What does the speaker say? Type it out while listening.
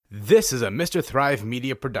This is a Mr. Thrive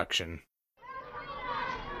Media production.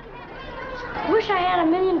 Wish I had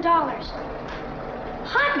 $1 million.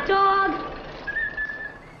 Hot dog!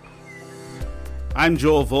 I'm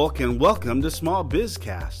Joel Volk, and welcome to Small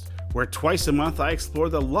Bizcast, where twice a month I explore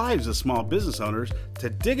the lives of small business owners to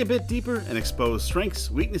dig a bit deeper and expose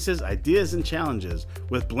strengths, weaknesses, ideas, and challenges,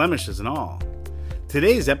 with blemishes and all.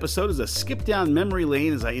 Today's episode is a skip down memory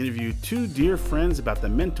lane as I interview two dear friends about the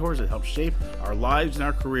mentors that help shape our lives and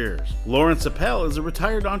our careers. Lawrence Appel is a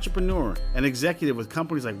retired entrepreneur and executive with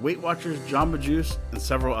companies like Weight Watchers, Jamba Juice, and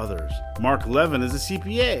several others. Mark Levin is a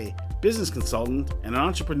CPA, business consultant, and an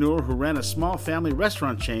entrepreneur who ran a small family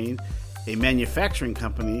restaurant chain, a manufacturing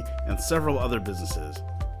company, and several other businesses.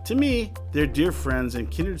 To me, they're dear friends and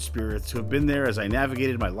kindred spirits who have been there as I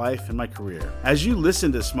navigated my life and my career. As you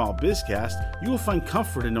listen to Small Bizcast, you will find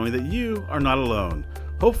comfort in knowing that you are not alone.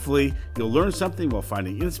 Hopefully, you'll learn something while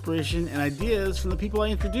finding inspiration and ideas from the people I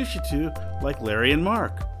introduce you to, like Larry and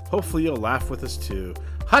Mark. Hopefully, you'll laugh with us too.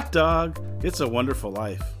 Hot dog, it's a wonderful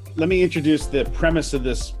life. Let me introduce the premise of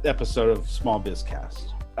this episode of Small Bizcast.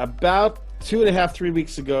 About 2.5, 3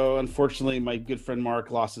 weeks ago, unfortunately, my good friend Mark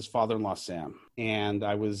lost his father-in-law, Sam. And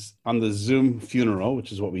I was on the Zoom funeral,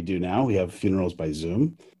 which is what we do now. We have funerals by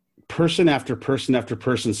Zoom. Person after person after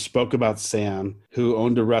person spoke about Sam, who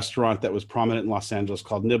owned a restaurant that was prominent in Los Angeles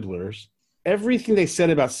called Nibblers. Everything they said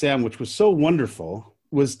about Sam, which was so wonderful,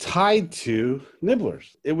 was tied to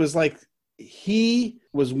Nibblers. It was like he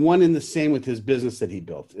was one and the same with his business that he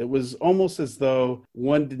built. It was almost as though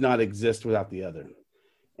one did not exist without the other.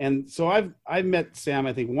 And so I've met Sam,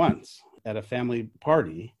 I think, once at a family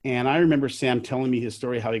party. And I remember Sam telling me his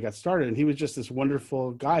story, how he got started. And he was just this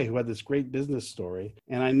wonderful guy who had this great business story.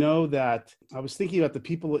 And I know that I was thinking about the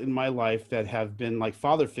people in my life that have been like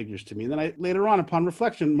father figures to me. And then later on, upon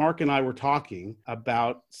reflection, Mark and I were talking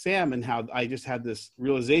about Sam and how I just had this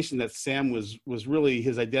realization that Sam was really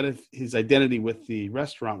his identity with the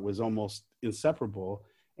restaurant was almost inseparable.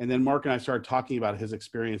 And then Mark and I started talking about his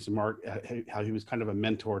experience and Mark, how he was kind of a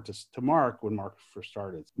mentor to Mark when Mark first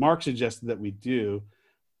started. Mark suggested that we do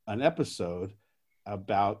an episode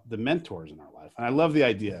about the mentors in our life. And I love the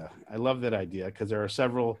idea. I love that idea because there are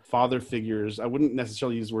several father figures. I wouldn't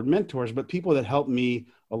necessarily use the word mentors, but people that helped me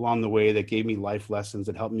along the way, that gave me life lessons,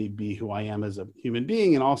 that helped me be who I am as a human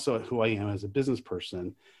being and also who I am as a business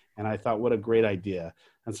person. And I thought, what a great idea.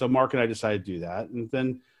 And so Mark and I decided to do that. And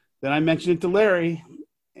then I mentioned it to Larry.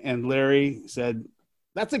 And Larry said,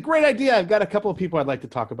 that's a great idea. I've got a couple of people I'd like to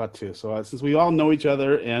talk about too. So since we all know each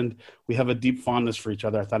other and we have a deep fondness for each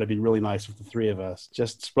other, I thought it'd be really nice if the three of us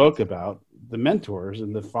just spoke about the mentors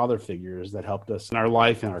and the father figures that helped us in our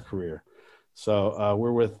life and our career. So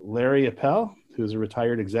we're with Larry Appel, who's a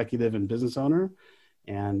retired executive and business owner,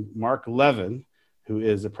 and Mark Levin, who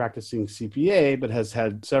is a practicing CPA, but has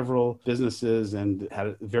had several businesses and had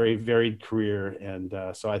a very varied career. And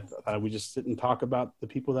so I thought we just sit and talk about the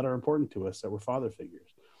people that are important to us that were father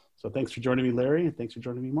figures. So thanks for joining me, Larry, and thanks for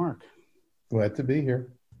joining me, Mark. Glad to be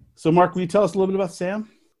here. So Mark, will you tell us a little bit about Sam?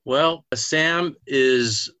 Well, Sam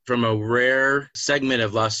is from a rare segment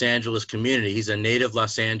of Los Angeles community. He's a native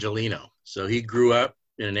Los Angelino. So he grew up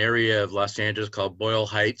in an area of Los Angeles called Boyle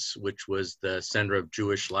Heights, which was the center of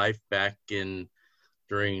Jewish life back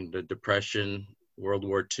during the Depression, World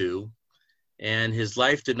War II. And his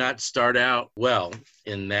life did not start out well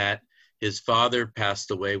in that his father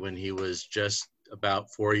passed away when he was just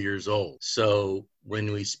about 4 years old. So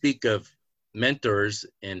when we speak of mentors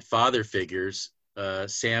and father figures,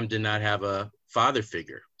 Sam did not have a father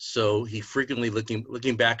figure. So he frequently,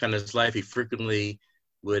 looking back on his life, he frequently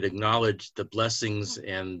would acknowledge the blessings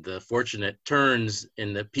and the fortunate turns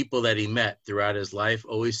in the people that he met throughout his life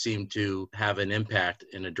always seemed to have an impact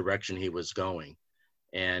in the direction he was going.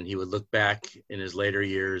 And he would look back in his later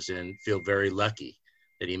years and feel very lucky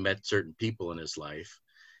that he met certain people in his life.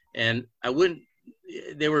 And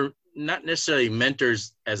they were not necessarily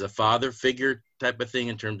mentors as a father figure type of thing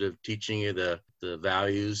in terms of teaching you the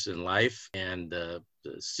values in life and the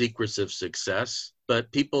secrets of success,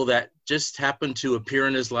 but people that just happened to appear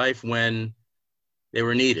in his life when they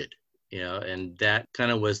were needed, and that kind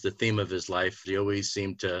of was the theme of his life. He always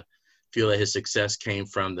seemed to feel that his success came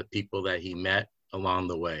from the people that he met along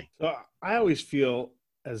the way. So I always feel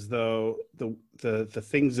as though the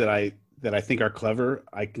things that I think are clever,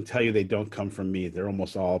 I can tell you they don't come from me. They're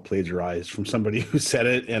almost all plagiarized from somebody who said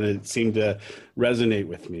it, and it seemed to resonate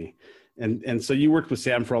with me. And so you worked with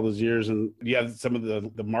Sam for all those years, and you have some of the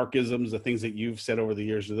Markisms, the things that you've said over the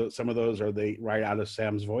years. Some of those, are they right out of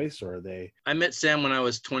Sam's voice, or are they? I met Sam when I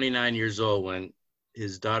was 29 years old, when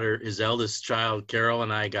his eldest child, Carol,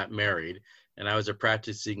 and I got married, and I was a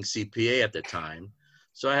practicing CPA at the time.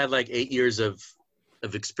 So I had like 8 years of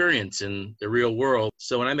experience in the real world.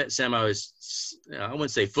 So when I met Sam, I was, I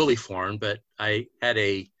wouldn't say fully formed, but I had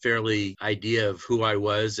a fairly idea of who I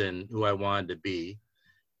was and who I wanted to be.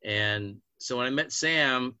 And so when I met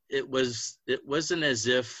Sam, it wasn't as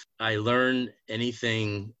if I learned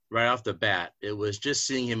anything right off the bat. It was just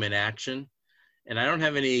seeing him in action. And I don't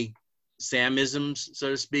have any Samisms, so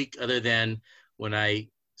to speak, other than when I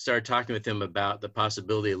started talking with him about the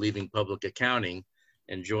possibility of leaving public accounting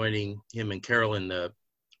and joining him and Carol in the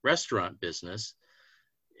restaurant business.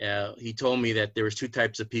 He told me that there was two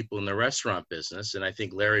types of people in the restaurant business, and I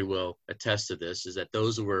think Larry will attest to this, is that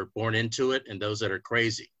those who were born into it and those that are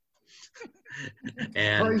crazy.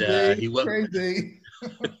 And crazy.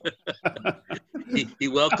 he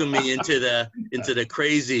welcomed me into the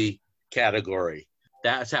crazy category.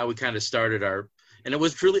 That's how we kind of started and it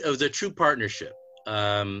was a true partnership.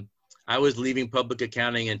 I was leaving public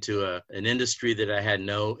accounting into an industry that I had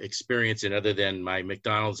no experience in other than my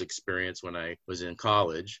McDonald's experience when I was in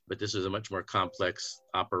college, but this was a much more complex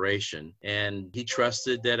operation. And he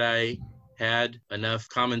trusted that I had enough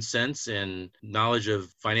common sense and knowledge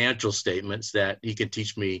of financial statements that he could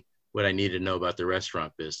teach me what I needed to know about the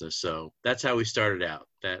restaurant business. So that's how we started out,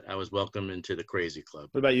 that I was welcomed into the Crazy Club.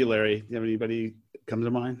 What about you, Larry? Do you have anybody come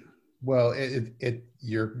to mind? Well,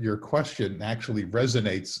 your question actually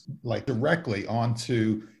resonates like directly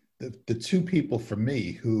onto the two people for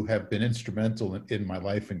me who have been instrumental in my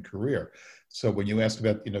life and career. So when you ask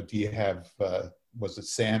about, do you have, was it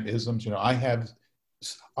Sam-isms? I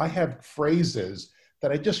have phrases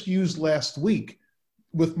that I just used last week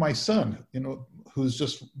with my son, who's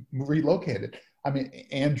just relocated. I mean,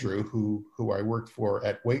 Andrew, who I worked for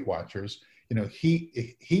at Weight Watchers,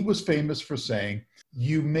 he was famous for saying,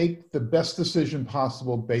 you make the best decision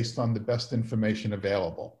possible based on the best information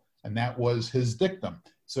available. And that was his dictum.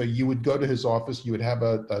 So you would go to his office, you would have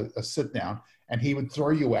a sit down, and he would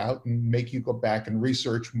throw you out and make you go back and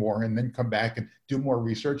research more and then come back and do more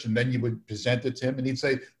research. And then you would present it to him and he'd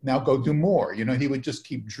say, now go do more. He would just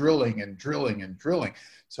keep drilling and drilling and drilling.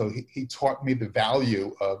 So he taught me the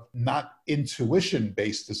value of not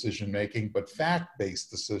intuition-based decision-making, but fact-based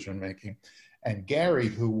decision-making. And Gary,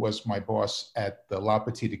 who was my boss at the La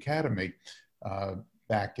Petite Academy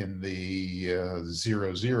back in the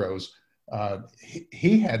 00s,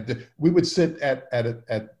 we would sit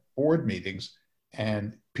at board meetings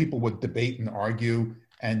and people would debate and argue.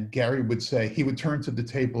 And Gary would say, he would turn to the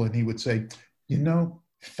table and he would say,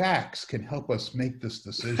 facts can help us make this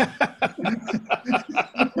decision.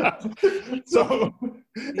 So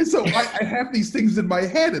I have these things in my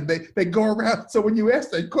head and they go around. So when you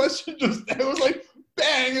asked that question, it was like,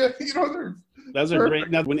 bang, Those are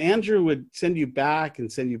great. Now, when Andrew would send you back,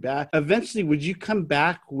 eventually would you come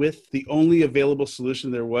back with the only available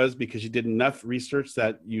solution there was because you did enough research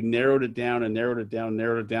that you narrowed it down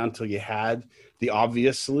until you had the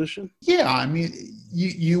obvious solution? Yeah, I mean,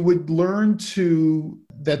 you would learn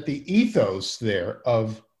that the ethos there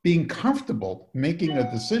of being comfortable making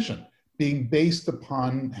a decision, being based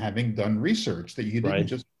upon having done research, that you didn't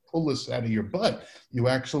just pull this out of your butt. You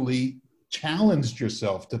actually challenged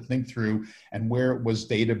yourself to think through, and where it was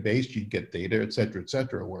data-based, you'd get data, et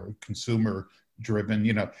cetera, where consumer-driven,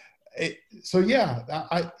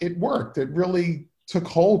 it worked. It really took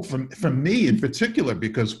hold from me in particular,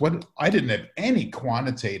 because I didn't have any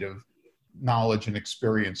quantitative knowledge and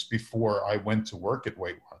experience before I went to work at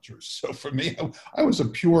Weight Watchers. So for me, I was a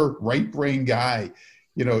pure right brain guy,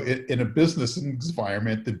 in a business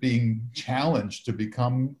environment, that being challenged to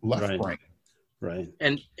become left brain. Right.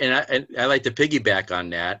 And I like to piggyback on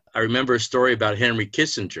that. I remember a story about Henry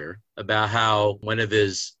Kissinger, about how one of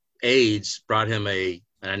his aides brought him an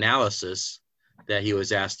analysis that he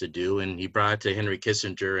was asked to do, and he brought it to Henry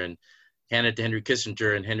Kissinger and handed it to Henry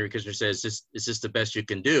Kissinger, and Henry Kissinger says, is this the best you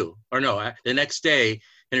can do? Or no, the next day,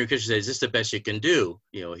 Henry Kissinger says, is this the best you can do?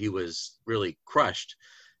 He was really crushed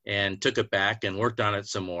and took it back and worked on it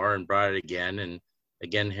some more and brought it again. And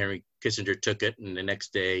again, Henry Kissinger took it, and the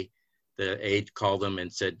next day, the aide called him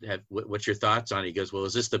and said, what's your thoughts on it? He goes, well,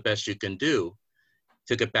 is this the best you can do?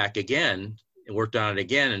 Took it back again and worked on it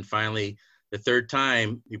again. And finally, the third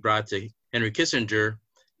time, he brought it to Henry Kissinger,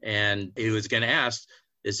 and he was going to ask,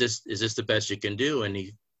 is this the best you can do? And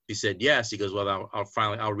he said, yes. He goes, well,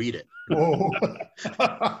 I'll read it. Whoa.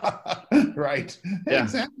 Right. Yeah.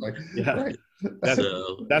 Exactly. Yeah. Right. That's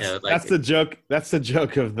the joke. That's the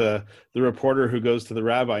joke of the reporter who goes to the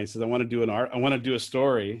rabbi and says, I want to do a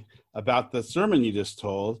story about the sermon you just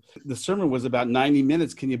told. The sermon was about 90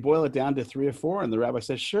 minutes. Can you boil it down to 3 or 4? And the rabbi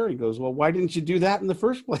says, sure. He goes, well, why didn't you do that in the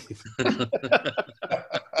first place?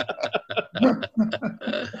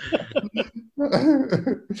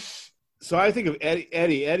 So I think of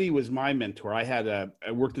Eddie. Eddie was my mentor. I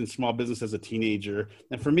worked in small business as a teenager.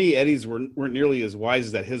 And for me, Eddie's weren't nearly as wise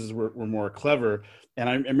as that. His were more clever. And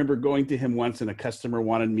I remember going to him once and a customer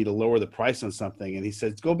wanted me to lower the price on something. And he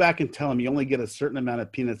said, go back and tell him you only get a certain amount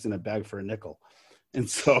of peanuts in a bag for a nickel. And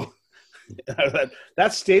so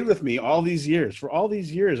that stayed with me all these years. For all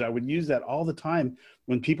these years, I would use that all the time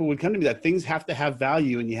when people would come to me, that things have to have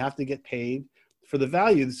value and you have to get paid for the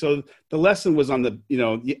value. So the lesson was on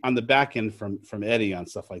the back end from Eddie on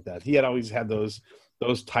stuff like that. He had always had those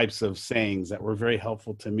types of sayings that were very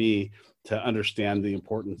helpful to me to understand the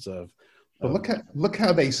importance of. But look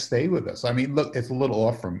how they stay with us. I mean, look, it's a little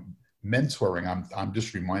off from mentoring. I'm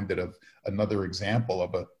just reminded of another example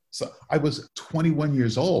of so I was 21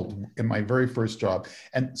 years old in my very first job.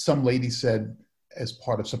 And some lady said, as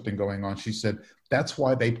part of something going on, she said, that's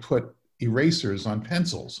why they put erasers on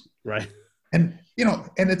pencils. Right. And,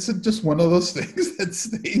 and it's just one of those things that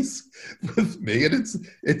stays with me, and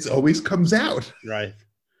it's always comes out. Right.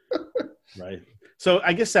 Right. So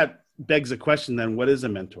I guess that begs a question then, what is a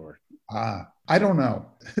mentor? I don't know,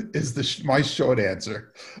 is my short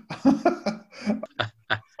answer.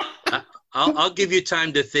 I'll give you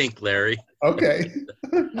time to think, Larry. Okay.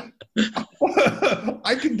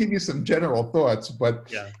 I can give you some general thoughts,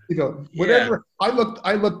 but whatever. Yeah.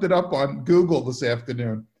 I looked it up on Google this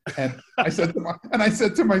afternoon, and I said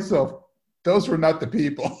to myself, those were not the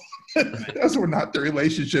people. Those were not the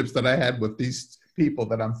relationships that I had with these people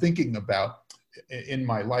that I'm thinking about in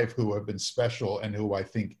my life who have been special and who I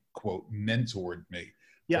think, quote, mentored me.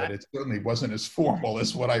 Yeah. But it certainly wasn't as formal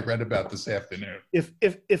as what I read about this afternoon.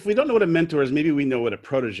 If we don't know what a mentor is, maybe we know what a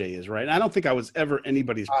protege is, right? And I don't think I was ever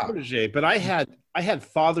anybody's protege, but I had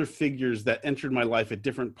father figures that entered my life at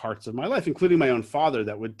different parts of my life, including my own father,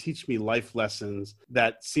 that would teach me life lessons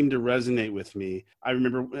that seemed to resonate with me. I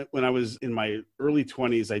remember when I was in my early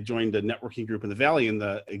 20s, I joined a networking group in the Valley, and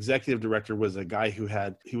the executive director was a guy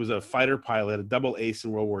he was a fighter pilot, a double ace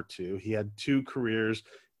in World War II. He had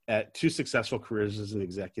two successful careers as an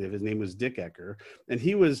executive. His name was Dick Ecker, and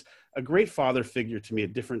he was a great father figure to me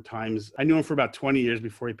at different times. I knew him for about 20 years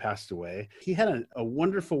before he passed away. He had a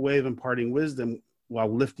wonderful way of imparting wisdom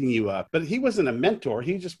while lifting you up, but he wasn't a mentor.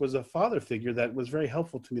 He just was a father figure that was very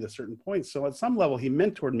helpful to me at a certain point. So at some level, he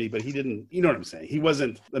mentored me, but he didn't, you know what I'm saying? He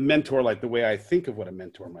wasn't a mentor like the way I think of what a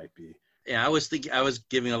mentor might be. Yeah, I was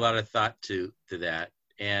giving a lot of thought to that.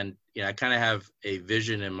 And I kind of have a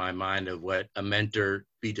vision in my mind of what a mentor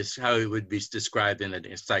how it would be described in an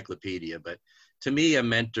encyclopedia. But to me, a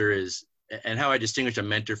mentor is, and how I distinguish a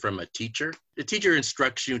mentor from a teacher. The teacher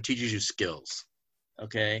instructs you and teaches you skills.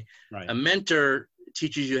 Okay. Right. A mentor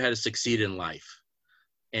teaches you how to succeed in life.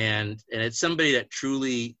 And it's somebody that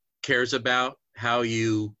truly cares about how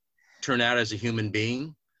you turn out as a human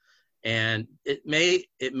being. And it may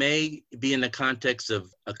be in the context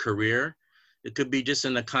of a career. It could be just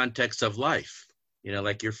in the context of life,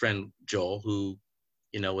 like your friend Joel, who,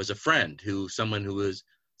 was a friend, someone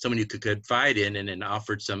you could confide in, and then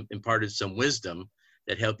imparted some wisdom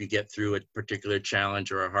that helped you get through a particular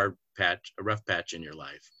challenge or a rough patch in your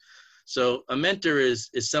life. So a mentor is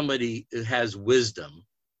somebody who has wisdom,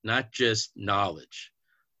 not just knowledge,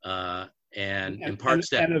 and imparts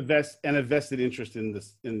that. And a vested interest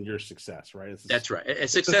in your success, right? That's right. A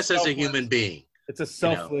success as a human being. It's a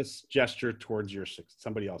selfless gesture towards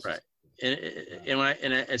somebody else's. Right.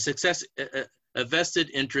 And a success, a vested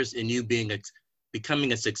interest in you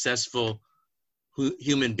becoming a successful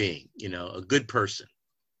human being, a good person.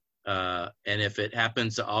 And if it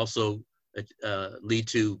happens to also lead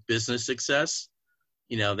to business success,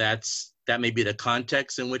 that may be the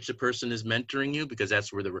context in which the person is mentoring you, because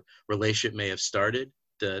that's where the relationship may have started.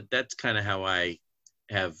 That's kind of how I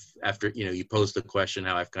have, after, you posed the question,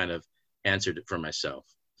 how I've kind of answered it for myself.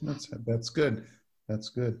 That's good. That's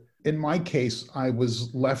good. In my case, I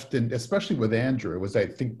was left in, especially with Andrew, as I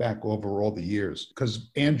think back over all the years,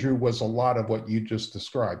 because Andrew was a lot of what you just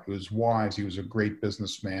described. He was wise. He was a great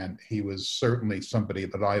businessman. He was certainly somebody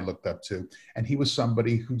that I looked up to. And he was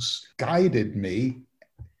somebody who guided me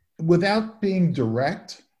without being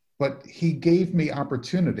direct, but he gave me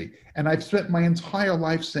opportunity. And I've spent my entire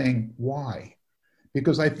life saying, why?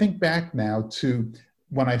 Because I think back now to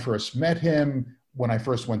when I first met him, when I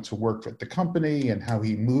first went to work at the company, and how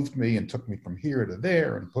he moved me and took me from here to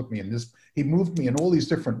there and put me in this. He moved me in all these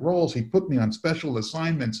different roles. He put me on special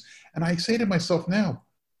assignments. And I say to myself now,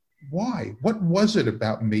 why? What was it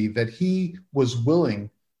about me that he was willing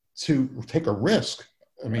to take a risk?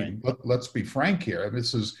 I mean, let's be frank here.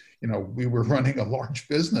 This is, we were running a large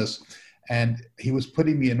business, and he was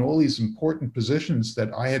putting me in all these important positions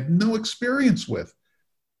that I had no experience with.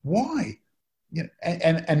 Why? you know,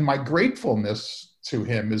 and my gratefulness to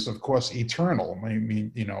him is, of course, eternal. I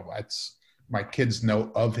mean, you know, it's, my kids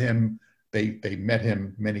know of him. They met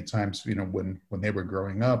him many times, you know, when they were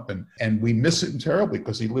growing up, and we miss him terribly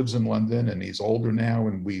because he lives in London and he's older now,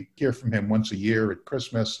 and we hear from him once a year at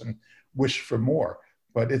Christmas and wish for more.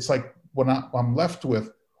 But it's like, when I'm left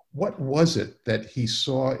with, what was it that he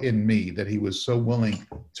saw in me that he was so willing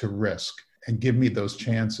to risk and give me those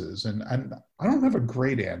chances? And I don't have a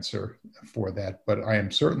great answer for that, but I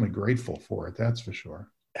am certainly grateful for it. That's for sure.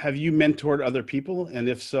 Have you mentored other people? And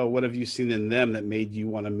if so, what have you seen in them that made you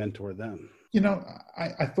want to mentor them? You know,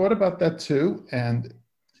 I thought about that too. And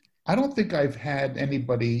I don't think I've had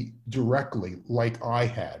anybody directly like I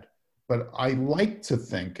had, but I like to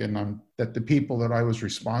think, that the people that I was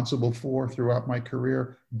responsible for throughout my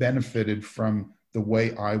career benefited from the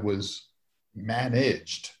way I was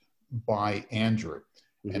managed by Andrew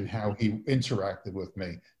and how he interacted with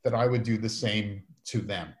me, that I would do the same to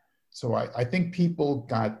them. So I think people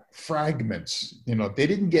got fragments, you know, they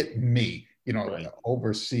didn't get me, you know,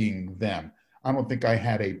 overseeing them. I don't think I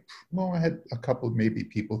had I had a couple of maybe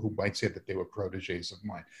people who might say that they were proteges of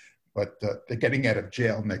mine, but they're getting out of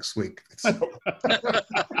jail next week. So.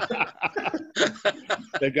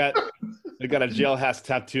 They got a jailhouse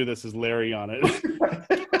tattoo that says Larry on it.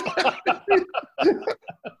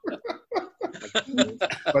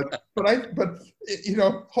 but you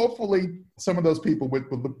know, hopefully some of those people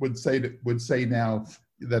would say now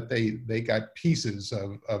that they got pieces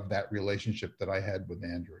of that relationship that I had with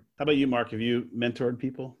Andrew. How about you, Mark? Have you mentored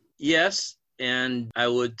people? Yes. And I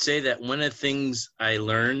would say that one of the things I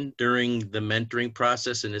learned during the mentoring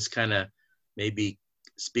process, and this kind of maybe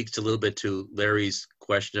speaks a little bit to Larry's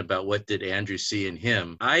question about what did Andrew see in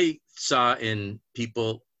him. I saw in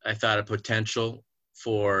people, I thought, a potential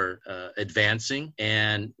for advancing,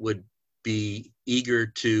 and would be eager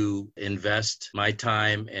to invest my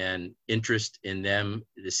time and interest in them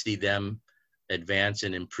to see them advance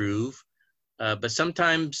and improve. But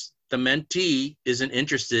sometimes the mentee isn't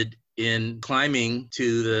interested in climbing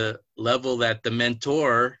to the level that the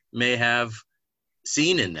mentor may have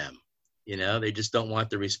seen in them. You know, they just don't want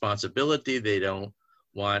the responsibility. They don't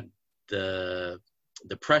want the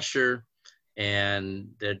pressure, and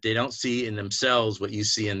they don't see in themselves what you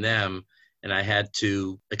see in them. And I had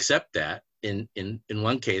to accept that in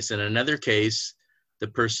one case. In another case, the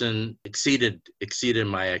person exceeded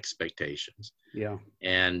my expectations. Yeah.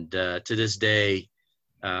 And to this day,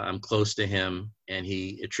 I'm close to him, and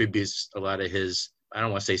he attributes a lot of his, I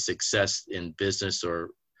don't want to say success in business or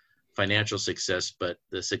financial success, but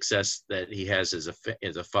the success that he has as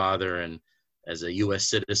a father and as a U.S.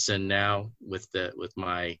 citizen now with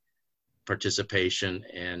my participation.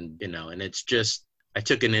 And, you know, and it's just, I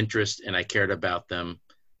took an interest and I cared about them.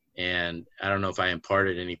 And I don't know if I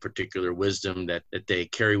imparted any particular wisdom that they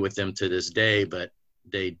carry with them to this day, but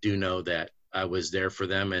they do know that I was there for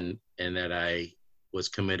them and that I was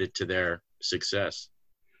committed to their success.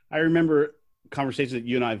 I remember conversations that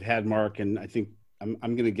you and I have had, Mark, and I think I'm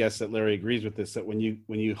going to guess that Larry agrees with this, that when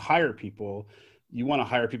you hire people, you want to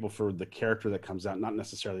hire people for the character that comes out, not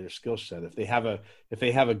necessarily their skill set. If they have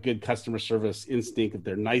a good customer service instinct, if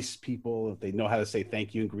they're nice people, if they know how to say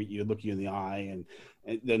thank you and greet you and look you in the eye, and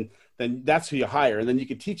then that's who you hire. And then you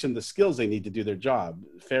can teach them the skills they need to do their job.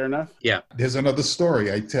 Fair enough? Yeah. There's another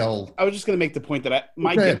story I tell. I was just going to make the point that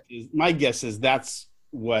my guess is that's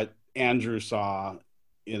what Andrew saw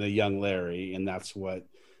in a young Larry, and that's what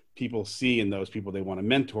people see in those people they want to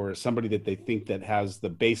mentor, is somebody that they think that has the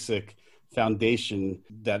basic foundation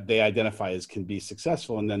that they identify as can be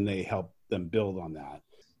successful, and then they help them build on that.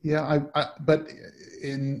 Yeah, but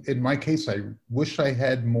in my case, I wish I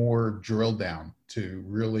had more drill down to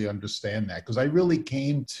really understand that, because I really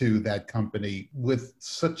came to that company with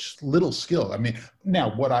such little skill. I mean,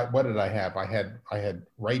 now what did I have? I had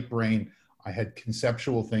right brain, I had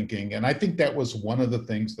conceptual thinking, and I think that was one of the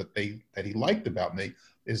things that he liked about me,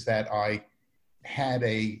 is that I had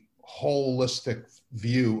a holistic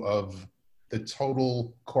view of the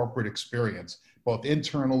total corporate experience, both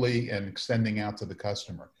internally and extending out to the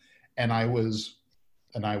customer. And I was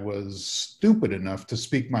stupid enough to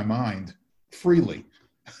speak my mind freely.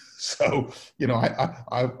 So, you know,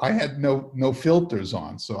 I had no filters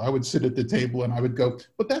on. So I would sit at the table and I would go,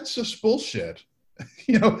 but that's just bullshit.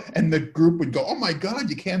 You know, and the group would go, oh my God,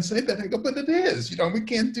 you can't say that. I go, but it is, you know, we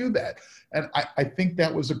can't do that. And I think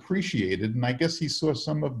that was appreciated. And I guess he saw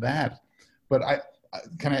some of that. But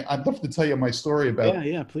I'd love to tell you my story about.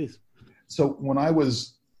 Yeah, please. So when I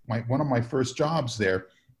was, one of my first jobs there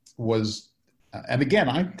was, and again,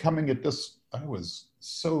 I'm coming at this, I was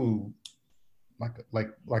so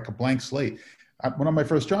like a blank slate. one of my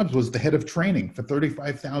first jobs was the head of training for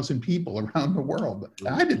 35,000 people around the world.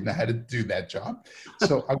 I didn't know how to do that job.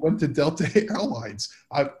 So I went to Delta Airlines.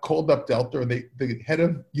 I called up Delta, and the head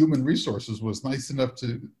of human resources was nice enough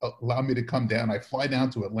to allow me to come down. I fly down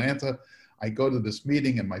to Atlanta. I go to this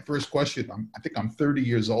meeting, and my first question, I think I'm 30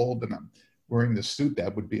 years old, and I'm wearing the suit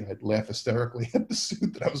I'd laugh hysterically at the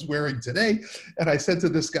suit that I was wearing today. And I said to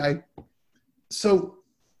this guy, so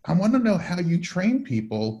I want to know how you train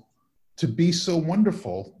people to be so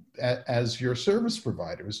wonderful as your service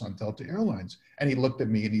providers on Delta Airlines. And he looked at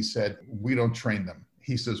me and he said, we don't train them.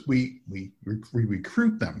 He says, we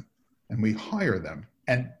recruit them and we hire them.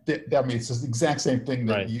 And that means it's the exact same thing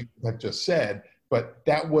that you have just said, but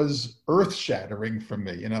that was earth shattering for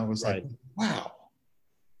me. It was like, wow.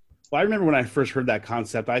 Well, I remember when I first heard that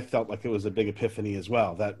concept, I felt like it was a big epiphany as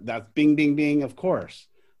well. That bing, bing, bing, of course.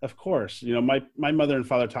 Of course, my mother and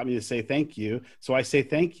father taught me to say thank you. So I say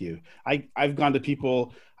thank you. I've gone to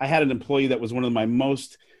people. I had an employee that was one of my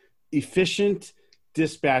most efficient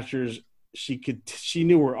dispatchers. She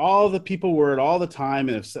knew where all the people were at all the time.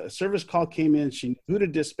 And if a service call came in, she knew who to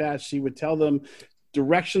dispatch. She would tell them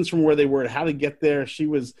directions from where they were, how to get there. She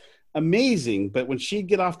was amazing. But when she'd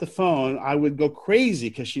get off the phone, I would go crazy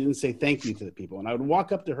because she didn't say thank you to the people. And I would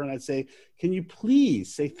walk up to her and I'd say, can you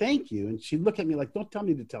please say thank you? And she'd look at me like, don't tell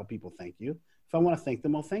me to tell people thank you. If I want to thank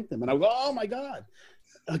them, I'll thank them. And I would go, oh my God.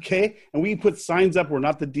 Okay. And we put signs up. We're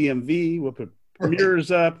not the DMV. We'll put mirrors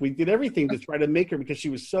up. We did everything to try to make her, because she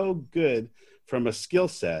was so good from a skill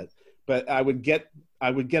set. But I would get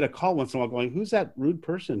a call once in a while going, who's that rude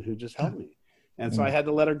person who just helped me? And so I had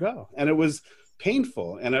to let her go. And it was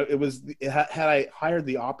painful. And had I hired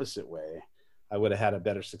the opposite way, I would have had a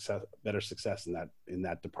better success in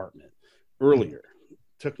that department earlier. It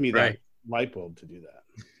took me that light bulb to do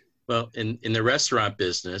that. Well, in the restaurant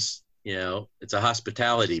business, it's a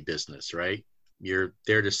hospitality business, right? You're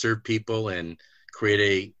there to serve people and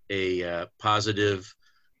create a positive,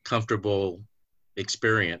 comfortable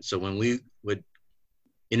experience. So when we would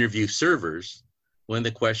interview servers, one of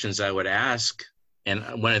the questions I would ask, and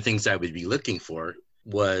one of the things I would be looking for,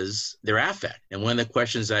 was their affect. And one of the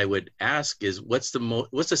questions I would ask is, what's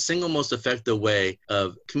the single most effective way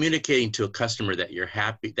of communicating to a customer that you're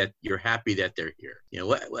happy that they're here?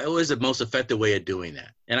 What was the most effective way of doing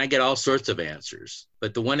that? And I get all sorts of answers.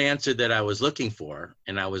 But the one answer that I was looking for,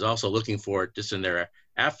 and I was also looking for just in their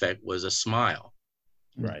affect, was a smile.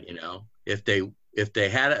 Right. If they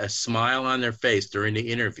had a smile on their face during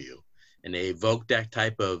the interview and they evoked that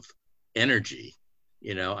type of energy,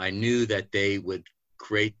 I knew that they would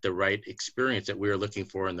create the right experience that we were looking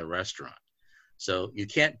for in the restaurant. So you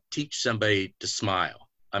can't teach somebody to smile.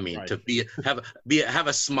 I mean, to have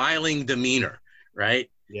a smiling demeanor, right?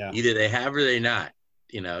 Yeah. Either they have or they not.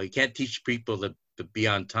 You can't teach people to be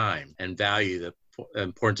on time and value the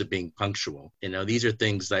importance of being punctual. These are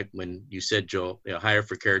things like when you said, Joel, hire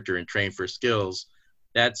for character and train for skills.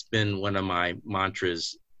 That's been one of my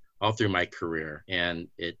mantras all through my career. And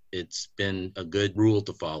it's been a good rule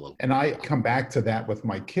to follow. And I come back to that with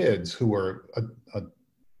my kids who are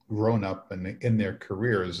grown up and in their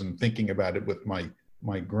careers, and thinking about it with my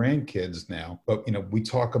grandkids now. But, we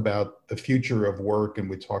talk about the future of work, and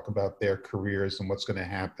we talk about their careers and what's going to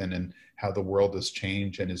happen and how the world has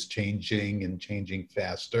changed and is changing and changing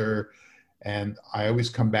faster. And I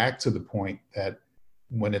always come back to the point that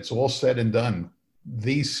when it's all said and done,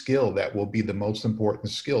 the skill that will be the most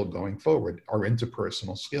important skill going forward are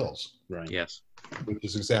interpersonal skills. Right. Yes. Which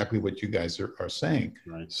is exactly what you guys are saying.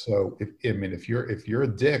 Right. So if you're a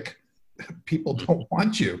dick, people don't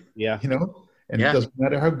want you. Yeah. And it doesn't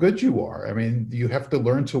matter how good you are. I mean, you have to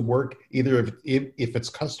learn to work either if it's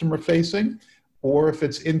customer facing or if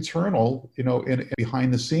it's internal, in a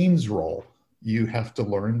behind the scenes role. You have to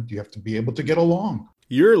be able to get along.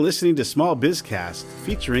 You're listening to Small Bizcast,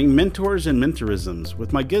 featuring mentors and mentorisms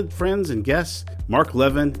with my good friends and guests, Mark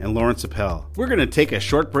Levin and Lawrence Appel. We're going to take a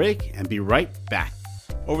short break and be right back.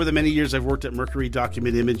 Over the many years I've worked at Mercury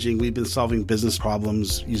Document Imaging, we've been solving business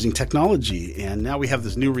problems using technology, and now we have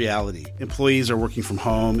this new reality. Employees are working from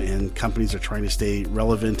home, and companies are trying to stay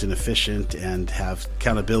relevant and efficient and have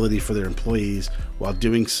accountability for their employees while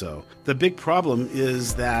doing so. The big problem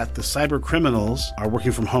is that the cyber criminals are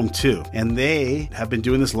working from home too, and they have been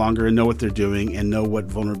doing this longer and know what they're doing and know what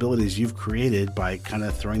vulnerabilities you've created by kind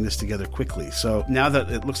of throwing this together quickly. So now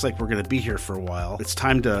that it looks like we're going to be here for a while, it's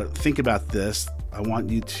time to think about this. I want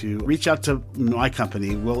you to reach out to my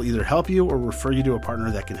company. We'll either help you or refer you to a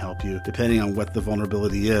partner that can help you, depending on what the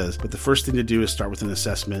vulnerability is. But the first thing to do is start with an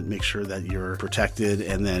assessment, make sure that you're protected,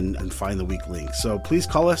 and then find the weak link. So please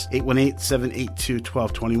call us,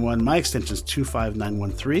 818-782-1221. My extension is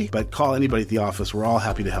 25913, but call anybody at the office. We're all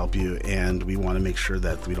happy to help you, and we want to make sure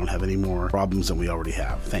that we don't have any more problems than we already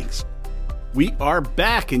have. Thanks. We are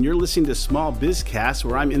back, and you're listening to Small Bizcast,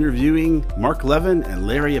 where I'm interviewing Mark Levin and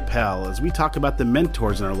Larry Appel as we talk about the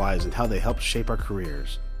mentors in our lives and how they help shape our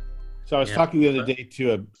careers. So I was talking the other day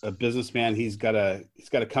to a businessman. He's got a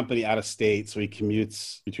company out of state, so he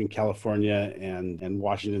commutes between California and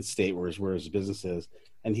Washington State, where his business is.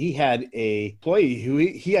 And he had a employee who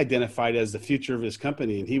he identified as the future of his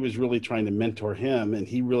company, and he was really trying to mentor him, and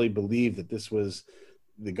he really believed that this was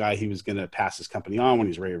the guy he was going to pass his company on when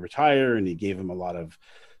he's ready to retire. And he gave him a lot of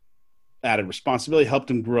added responsibility,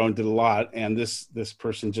 helped him grow and did a lot. And this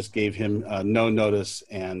person just gave him no notice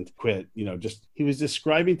and quit. He was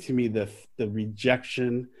describing to me the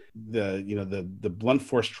rejection, the blunt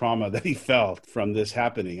force trauma that he felt from this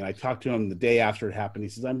happening. And I talked to him the day after it happened. He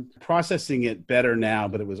says, I'm processing it better now,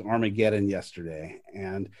 but it was Armageddon yesterday.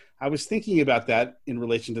 And I was thinking about that in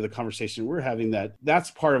relation to the conversation we're having,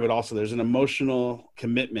 that's part of it also. There's an emotional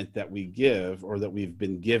commitment that we give, or that we've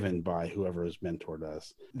been given by whoever has mentored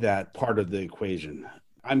us, that part of the equation.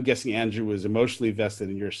 I'm guessing Andrew was emotionally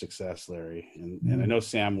vested in your success, Larry. And I know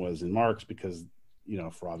Sam was in Mark's because,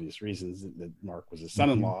 for obvious reasons, that Mark was his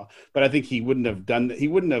son-in-law, but I think he wouldn't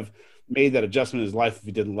have made that adjustment in his life if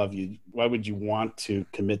he didn't love you. Why would you want to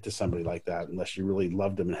commit to somebody like that unless you really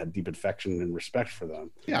loved them and had deep affection and respect for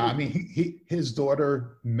them? Yeah. I mean, his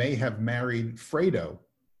daughter may have married Fredo.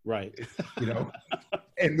 Right.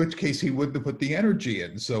 In which case he wouldn't have put the energy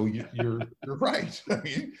in. So you're right. I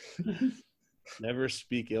mean, never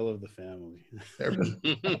speak ill of the family.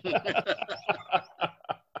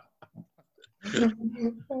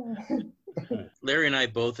 Larry and I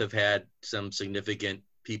both have had some significant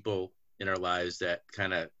people in our lives that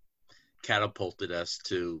kind of catapulted us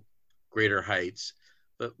to greater heights.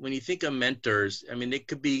 But when you think of mentors, I mean, it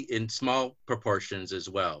could be in small proportions as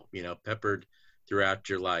well, peppered throughout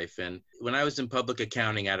your life. And when I was in public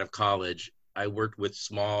accounting out of college, I worked with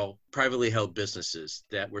small privately held businesses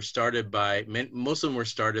that were started by, most of them were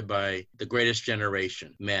started by the greatest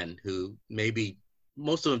generation, men who maybe,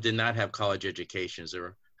 most of them did not have college educations. They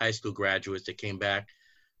were high school graduates that came back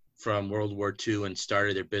from World War II and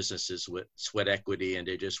started their businesses with sweat equity, and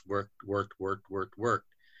they just worked.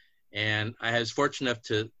 And I was fortunate enough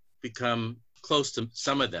to become close to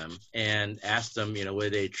some of them and ask them,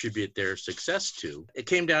 what they attribute their success to. It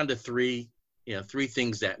came down to three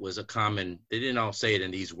things that was a common, they didn't all say it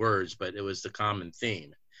in these words, but it was the common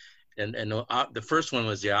theme. And the first one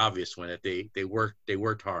was the obvious one, that they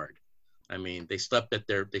worked hard. I mean, they slept at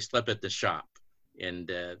the shop,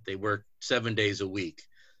 and they worked 7 days a week,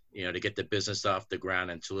 to get the business off the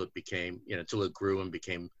ground until it grew and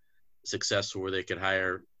became successful, where they could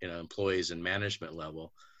hire, employees and management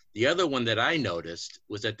level. The other one that I noticed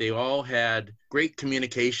was that they all had great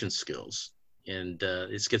communication skills, and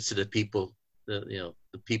this gets to the people, the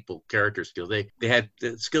people character skill. They had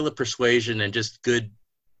the skill of persuasion and just good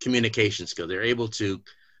communication skill. They're able to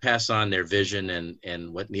pass on their vision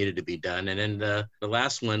and what needed to be done. And then the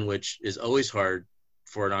last one, which is always hard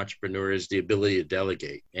for an entrepreneur, is the ability to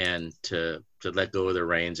delegate and to let go of the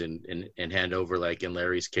reins and hand over, like in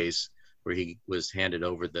Larry's case, where he was handed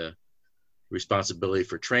over the responsibility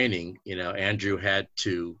for training. Andrew had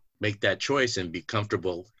to make that choice and be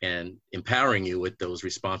comfortable and empowering you with those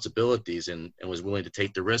responsibilities, and was willing to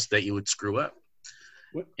take the risk that you would screw up.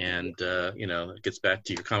 And, it gets back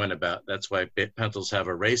to your comment about, that's why pencils have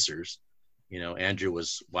erasers. Andrew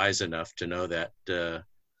was wise enough to know that,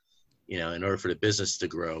 in order for the business to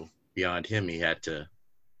grow beyond him, he had to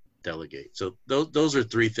delegate. So those are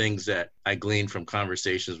three things that I gleaned from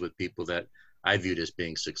conversations with people that I viewed as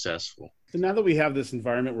being successful. So now that we have this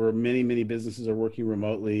environment where many, many businesses are working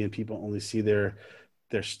remotely and people only see their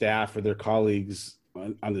staff or their colleagues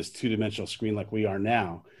on this two-dimensional screen like we are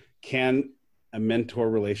now, can a mentor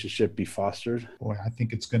relationship be fostered? Boy, I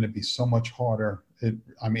think it's going to be so much harder.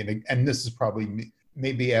 And this is probably,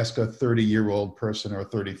 maybe ask a 30-year-old person or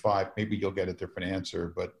 35, maybe you'll get a different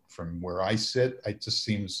answer. But from where I sit, it just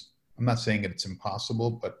seems, I'm not saying it's impossible,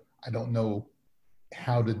 but I don't know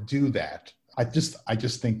how to do that. I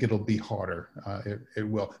just think it'll be harder. It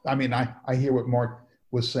will. I mean, I hear what Mark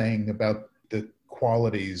was saying about the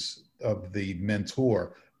qualities of the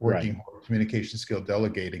mentor, working hard, communication skill,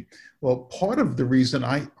 delegating. Well, part of the reason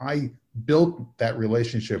I built that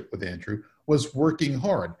relationship with Andrew was working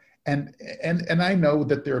hard. And I know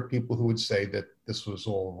that there are people who would say that this was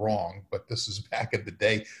all wrong, but this is back in the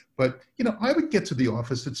day. But, I would get to the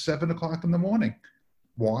office at 7 o'clock in the morning.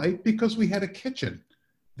 Why? Because we had a kitchen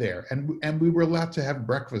there and we were allowed to have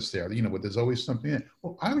breakfast there, where there's always something in.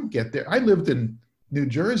 Well, I would get there. I lived in New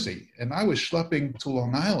Jersey and I was schlepping to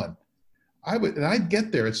Long Island. I'd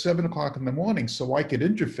get there at 7 o'clock in the morning so I could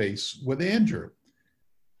interface with Andrew.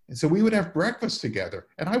 And so we would have breakfast together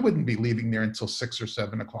and I wouldn't be leaving there until 6 or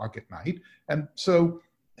 7 o'clock at night. And so,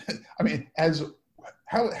 I mean,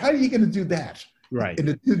 how are you going to do that? Right. In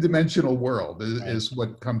a two-dimensional world is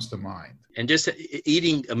what comes to mind. And just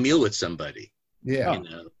eating a meal with somebody. Yeah.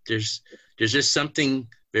 There's just something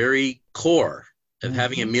very core of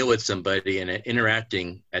having a meal with somebody and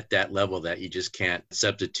interacting at that level that you just can't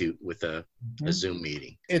substitute with a Zoom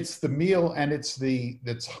meeting. It's the meal and it's the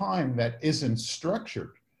time that isn't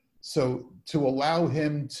structured. So to allow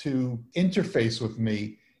him to interface with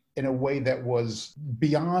me in a way that was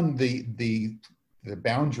beyond the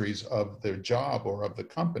boundaries of the job or of the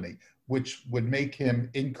company, which would make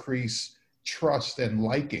him increase trust and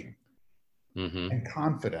liking and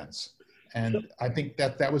confidence. And I think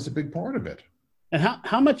that was a big part of it. And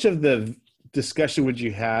how much of the discussion would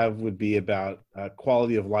you have would be about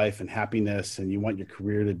quality of life and happiness, and you want your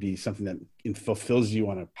career to be something that fulfills you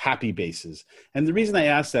on a happy basis? And the reason I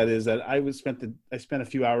ask that is that I spent a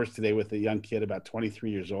few hours today with a young kid about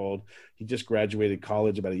 23 years old. He just graduated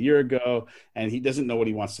college about a year ago, and he doesn't know what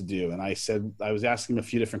he wants to do. And I was asking him a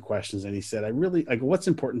few different questions, and he said, what's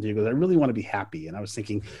important to you? He goes, I really want to be happy. And I was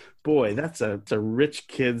thinking, boy, that's a rich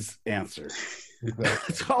kid's answer.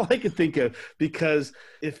 That's all I could think of, because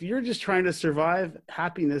if you're just trying to survive,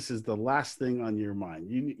 happiness is the last thing on your mind.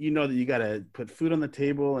 You know that you got to put food on the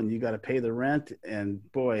table and you got to pay the rent, and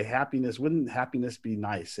boy, wouldn't happiness be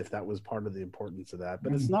nice if that was part of the importance of that?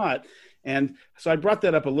 But it's not. And so I brought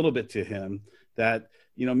that up a little bit to him, that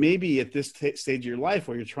maybe at this stage of your life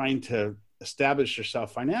where you're trying to establish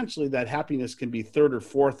yourself financially, that happiness can be third or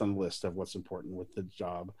fourth on the list of what's important with the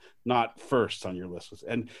job, not first on your list.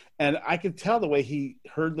 And I could tell the way he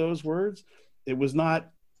heard those words, it was not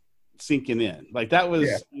sinking in. Like that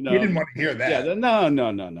was, you didn't want to hear that. Yeah, no.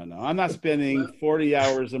 I'm not spending 40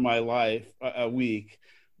 hours of my life a week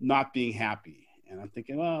not being happy. And I'm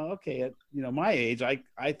thinking, well, okay, at my age,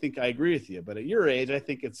 I think I agree with you, but at your age, I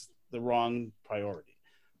think it's the wrong priority.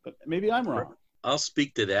 But maybe I'm wrong. I'll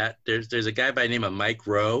speak to that. There's a guy by the name of Mike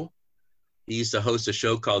Rowe. He used to host a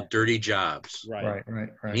show called Dirty Jobs. Right.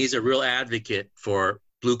 And he's a real advocate for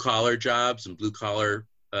blue collar jobs and blue collar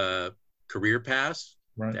career paths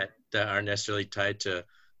that aren't necessarily tied to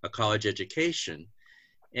a college education.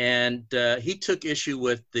 And he took issue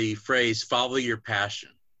with the phrase "follow your passion."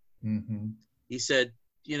 He said,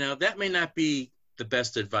 that may not be the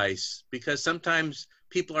best advice, because sometimes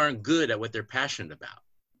people aren't good at what they're passionate about.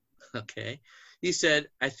 Okay. He said,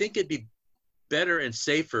 I think it'd be better and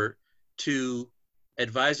safer to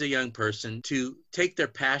advise a young person to take their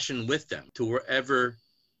passion with them to wherever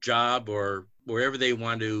job or wherever they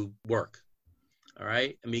want to work. All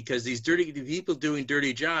right. I mean, because these people doing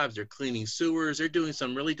dirty jobs, they're cleaning sewers, they're doing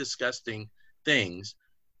some really disgusting things,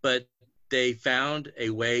 but they found a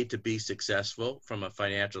way to be successful from a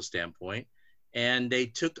financial standpoint. And they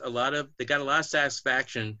got a lot of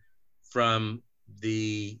satisfaction from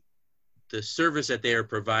the service that they are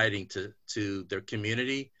providing to their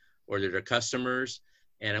community or to their customers.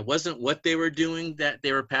 And it wasn't what they were doing that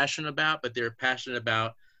they were passionate about, but they were passionate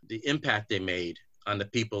about the impact they made on the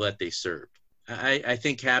people that they served. I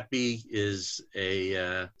think happy is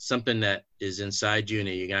something that is inside you and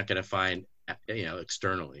you're not going to find,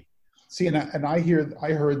 externally. See, and I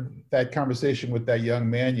heard that conversation with that young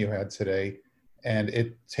man you had today, and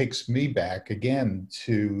it takes me back again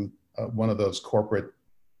to one of those corporate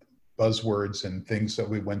buzzwords and things that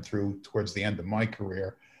we went through towards the end of my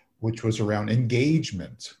career, which was around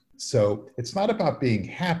engagement. So it's not about being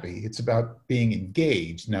happy, it's about being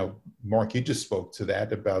engaged. Now, Mark, you just spoke to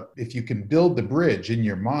that about if you can build the bridge in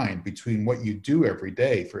your mind between what you do every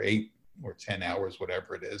day for 8 or 10 hours,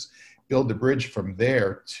 whatever it is, build the bridge from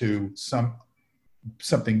there to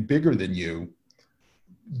something bigger than you,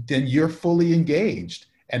 then you're fully engaged,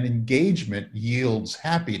 and engagement yields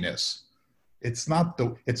happiness. It's not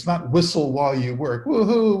whistle while you work.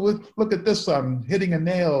 Woohoo, look at this, I'm hitting a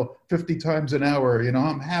nail 50 times an hour,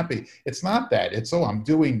 I'm happy. It's not that. It's, I'm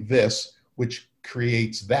doing this, which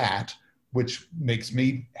creates that, which makes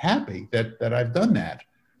me happy that I've done that.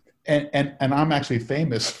 And I'm actually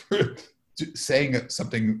famous for saying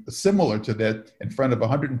something similar to that in front of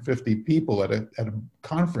 150 people at a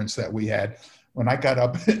conference that we had. when I got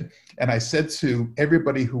up and I said to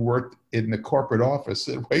everybody who worked in the corporate office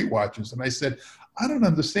at Weight Watchers, and I said, I don't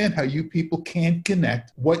understand how you people can't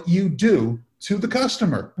connect what you do to the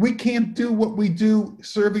customer. We can't do what we do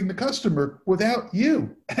serving the customer without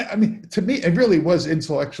you. I mean, to me, it really was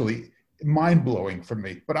intellectually mind-blowing for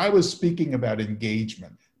me. But I was speaking about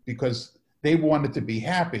engagement because they wanted to be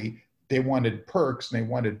happy, they wanted perks, and they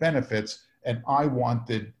wanted benefits, and I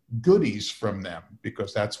wanted goodies from them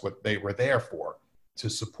because that's what they were there for, to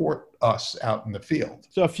support us out in the field.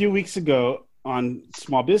 So a few weeks ago on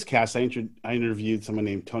Small Bizcast, I interviewed someone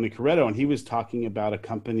named Tony Corretto, and he was talking about a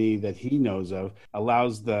company that he knows of,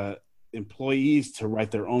 allows the employees to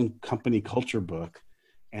write their own company culture book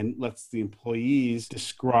and lets the employees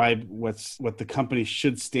describe what the company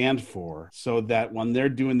should stand for, so that when they're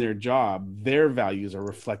doing their job, their values are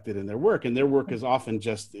reflected in their work. And their work is often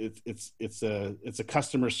just it's a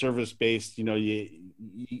customer service based. You know,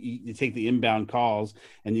 you take the inbound calls,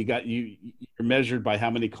 and you're measured by how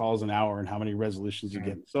many calls an hour and how many resolutions you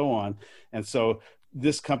get, and so on. And so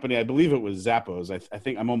this company, I believe it was Zappos. I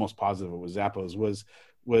think I'm almost positive it was Zappos.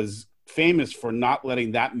 Was famous for not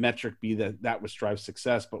letting that metric be that which drives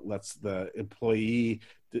success, but lets the employee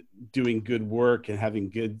doing good work and having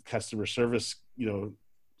good customer service,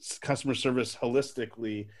 customer service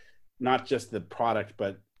holistically, not just the product,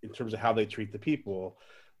 but in terms of how they treat the people,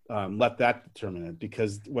 let that determine it,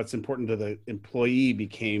 because what's important to the employee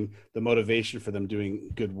became the motivation for them doing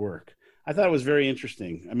good work. I thought it was very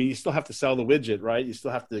interesting. I mean, you still have to sell the widget, right? You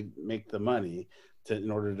still have to make the money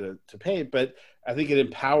in order to pay, but I think it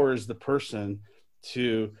empowers the person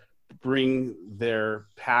to bring their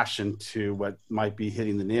passion to what might be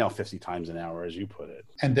hitting the nail 50 times an hour, as you put it.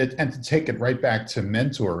 And to take it right back to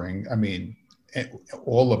mentoring, I mean,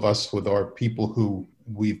 all of us with our people who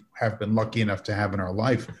we have been lucky enough to have in our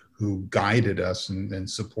life, who guided us and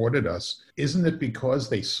supported us, isn't it because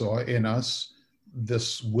they saw in us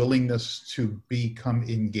this willingness to become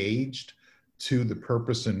engaged to the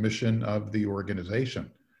purpose and mission of the organization?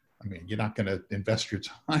 I mean, you're not going to invest your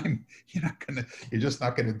time. You're just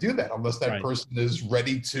not going to do that unless that person is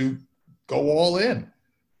ready to go all in.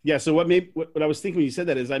 Yeah. So what I was thinking when you said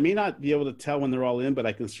that is, I may not be able to tell when they're all in, but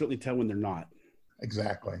I can certainly tell when they're not.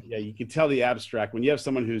 Exactly. Yeah. You can tell the abstract when you have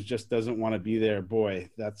someone who just doesn't want to be there. Boy,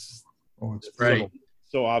 it's right.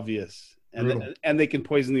 So obvious. And they can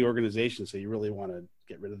poison the organization. So you really want to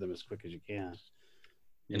get rid of them as quick as you can.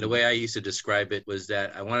 And the way I used to describe it was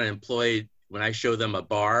that I want an employee, when I show them a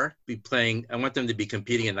bar, I want them to be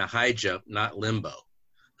competing in the high jump, not limbo.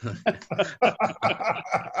 Very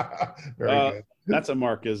good. That's a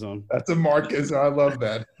Markism. That's a Markism. I love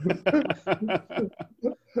that.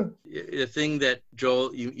 The thing that,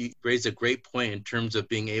 Joel, you raised a great point in terms of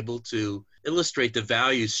being able to illustrate the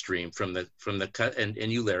value stream from the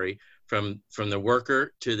and you, Larry, from the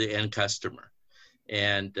worker to the end customer.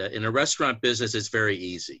 And in a restaurant business, it's very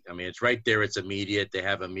easy. I mean, it's right there. It's immediate. They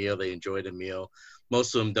have a meal. They enjoy the meal.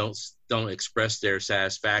 Most of them don't express their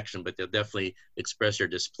satisfaction, but they'll definitely express their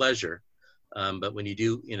displeasure. But when you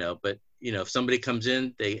do, if somebody comes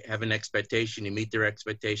in, they have an expectation. You meet their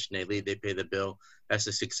expectation. They leave. They pay the bill. That's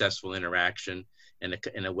a successful interaction, and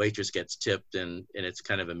a waitress gets tipped, and it's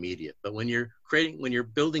kind of immediate. But when you're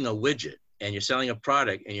building a widget and you're selling a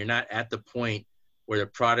product, and you're not at the point where the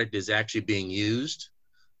product is actually being used,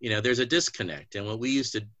 there's a disconnect. And what we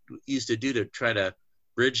used to do to try to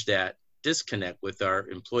bridge that disconnect with our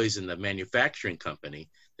employees in the manufacturing company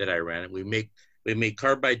that I ran, we made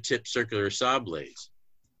carbide tip circular saw blades.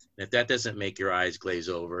 And if that doesn't make your eyes glaze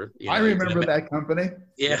over, I remember that company.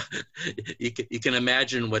 Yeah, you can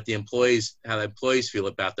imagine how the employees feel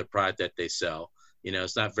about the product that they sell.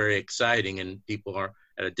 It's not very exciting, and people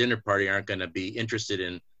at a dinner party aren't going to be interested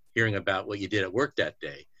in hearing about what you did at work that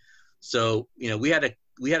day. So, we had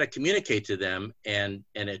to communicate to them and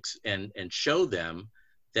show them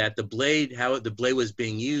that how the blade was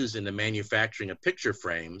being used in the manufacturing of picture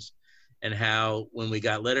frames, and how when we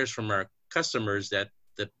got letters from our customers that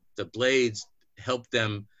the blades helped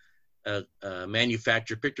them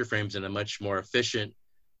manufacture picture frames in a much more efficient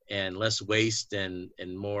and less waste and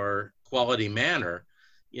more quality manner,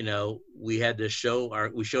 we had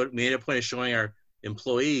to made a point of showing our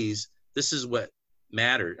employees this is what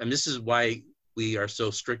mattered, and this is why we are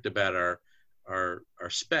so strict about our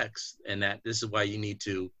specs, and that this is why you need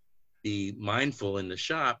to be mindful in the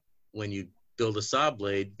shop when you build a saw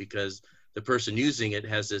blade, because the person using it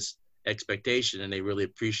has this expectation, and they really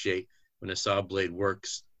appreciate when a saw blade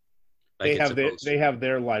works. They have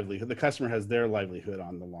their livelihood. The customer has their livelihood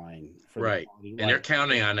on the line. Right, and they're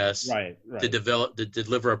counting on us to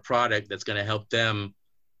deliver a product that's going to help them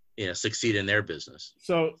succeed in their business.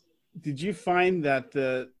 So Did you find that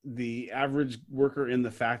the average worker in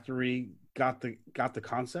the factory got the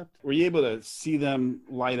concept? Were you able to see them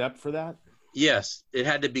light up for that? Yes, it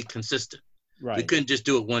had to be consistent. Right. We couldn't just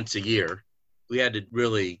do it once a year. We had to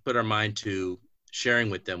really put our mind to sharing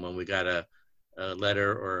with them when we got a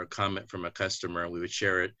letter or a comment from a customer. We would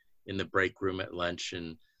share it in the break room at lunch,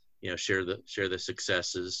 and share the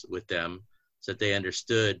successes with them so that they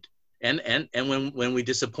understood. And when we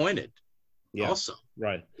disappointed, also,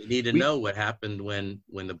 right. You need to know what happened when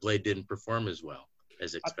the blade didn't perform as well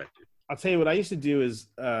as expected. I'll tell you what I used to do is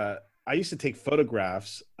I used to take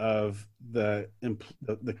photographs of the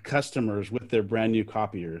customers with their brand new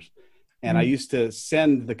copiers. And I used to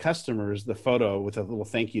send the customers the photo with a little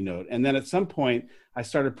thank you note. And then at some point, I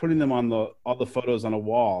started putting them on all the photos on a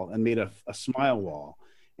wall and made a smile wall.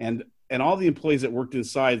 And all the employees that worked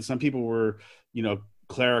inside, some people were,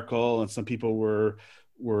 clerical, and some people were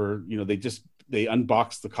they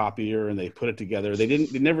unboxed the copier and they put it together. They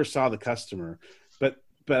never saw the customer.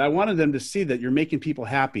 But I wanted them to see that you're making people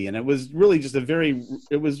happy. And it was really just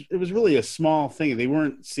it was really a small thing. They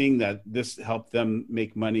weren't seeing that this helped them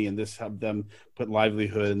make money and this helped them put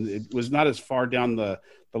livelihood. And it was not as far down the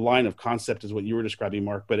line of concept as what you were describing,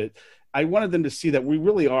 Mark, but I wanted them to see that we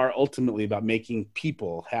really are ultimately about making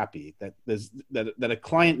people happy, that a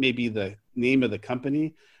client may be the name of the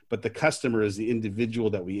company, but the customer is the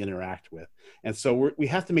individual that we interact with. And so we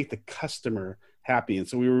have to make the customer happy. And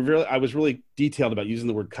so I was really detailed about using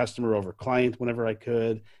the word customer over client whenever I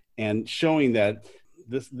could, and showing that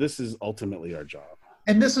this is ultimately our job.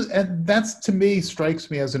 And that's, to me, strikes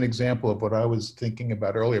me as an example of what I was thinking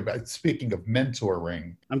about earlier, about speaking of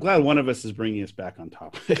mentoring. I'm glad one of us is bringing us back on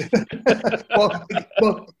topic. well,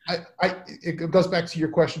 it goes back to your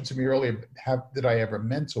question to me earlier, did I ever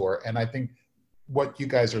mentor? And I think what you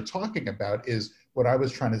guys are talking about is what I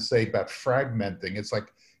was trying to say about fragmenting. It's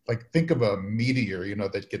like think of a meteor,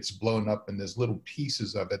 that gets blown up, and there's little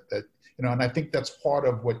pieces of it that, and I think that's part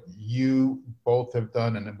of what you both have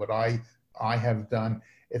done and what I have done.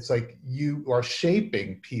 It's like you are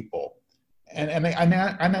shaping people. And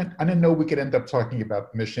I know we could end up talking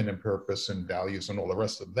about mission and purpose and values and all the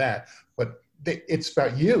rest of that, but it's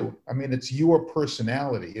about you. I mean, it's your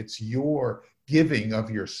personality. It's your giving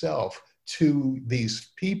of yourself to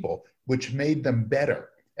these people, which made them better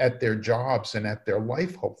at their jobs and at their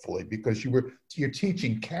life, hopefully, because you're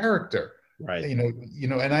teaching character, right?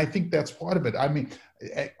 And I think that's part of it. I mean,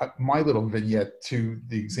 my little vignette to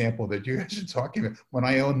the example that you guys are talking about, when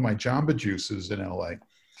I owned my Jamba Juices in LA,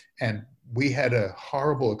 and we had a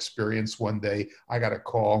horrible experience one day. I got a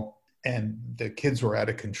call, and the kids were out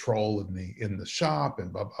of control in the shop,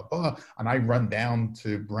 and blah blah blah. And I run down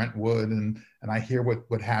to Brentwood, and I hear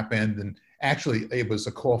what happened. And actually, it was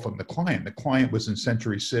a call from the client. The client was in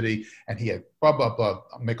Century City, and he had blah blah blah.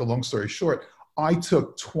 I'll make a long story short. I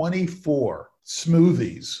took 24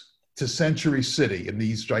 smoothies to Century City in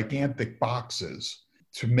these gigantic boxes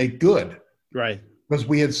to make good. Right. Because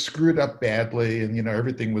we had screwed up badly, and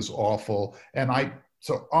everything was awful. And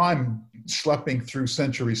so I'm schlepping through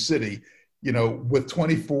Century City,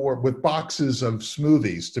 with boxes of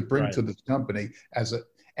smoothies to bring to this company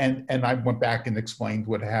and I went back and explained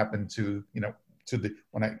what happened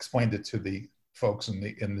when I explained it to the folks in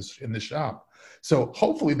the shop. So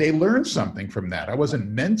hopefully they learned something from that. I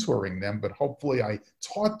wasn't mentoring them, but hopefully I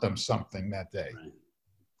taught them something that day. Right.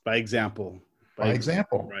 By example. By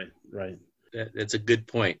example. Right. That's a good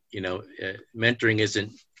point. Mentoring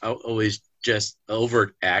isn't always just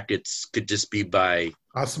overt act. Could just be by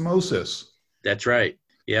osmosis. That's right.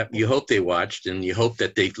 Yeah. You hope they watched, and you hope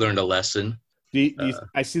that they learned a lesson.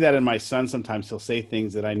 I see that in my son. Sometimes he'll say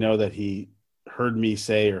things that I know that he heard me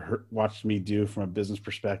say or watched me do from a business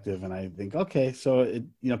perspective. And I think, okay, so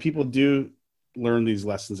people do learn these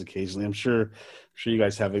lessons occasionally. I'm sure you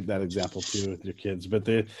guys have that example too with your kids, but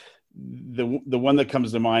the one that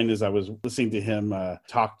comes to mind is I was listening to him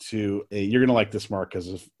talk to you're going to like this, Mark, because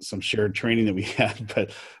of some shared training that we had,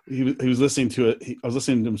 but he was listening to it. I was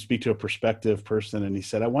listening to him speak to a prospective person, and he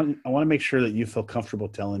said, I want to make sure that you feel comfortable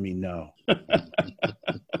telling me no.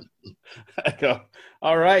 I go,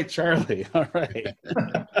 all right, Charlie. All right.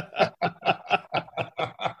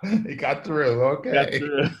 He got through. Okay.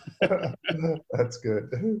 That's good.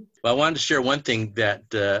 Well, I wanted to share one thing that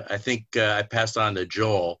I think I passed on to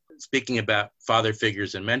Joel. Speaking about father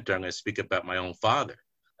figures and mentor, I'm going to speak about my own father.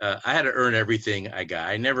 I had to earn everything I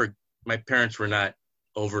got. My parents were not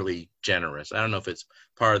overly generous. I don't know if it's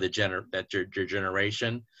part of your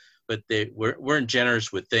generation, but they weren't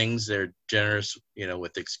generous with things. They're generous,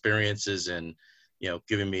 with experiences and,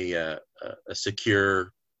 giving me a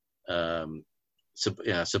secure,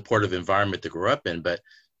 supportive environment to grow up in. But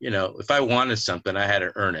if I wanted something, I had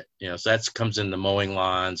to earn it. So that comes in the mowing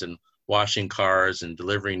lawns and washing cars and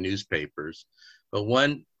delivering newspapers. But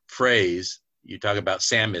one phrase, you talk about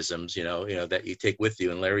Samisms, that you take with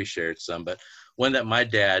you, and Larry shared some, but one that my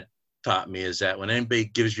dad taught me is that when anybody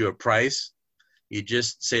gives you a price, you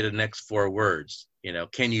just say the next 4 words,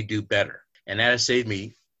 can you do better? And that has saved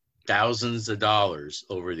me thousands of dollars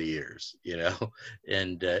over the years,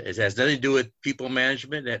 and it has nothing to do with people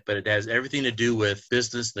management, but it has everything to do with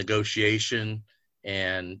business negotiation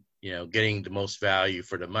and, getting the most value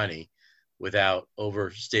for the money without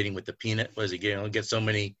overstating with the peanut. What is it? You only get so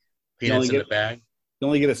many peanuts in the bag. You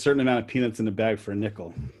only get a certain amount of peanuts in the bag for a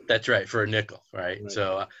nickel. That's right, for a nickel, right?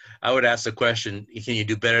 So I would ask the question, can you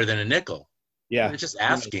do better than a nickel? Yeah. I'm just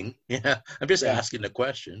asking. Yeah, I'm just asking the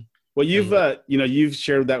question. Well, you've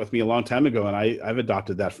shared that with me a long time ago, and I've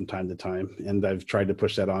adopted that from time to time, and I've tried to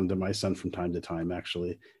push that on to my son from time to time,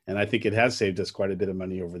 actually. And I think it has saved us quite a bit of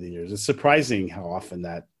money over the years. It's surprising how often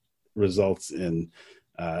that results in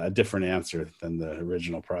a different answer than the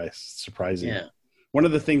original price. It's surprising. Yeah. One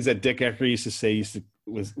of the things that Dick Ecker used to say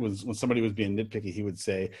was when somebody was being nitpicky, he would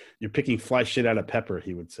say, "You're picking fly shit out of pepper,"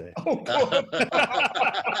 he would say. Oh, God.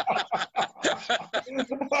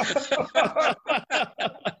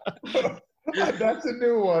 That's a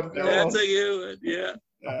new one. That's a new one, yeah.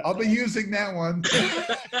 I'll be using that one.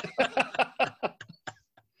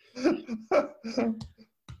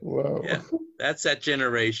 Whoa. Yeah, that's that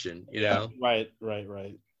generation, Right.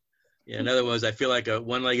 Yeah, in other words, I feel like a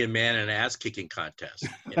one-legged man in an ass-kicking contest,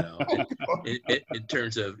 in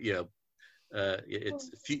terms of,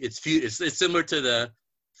 it's similar to the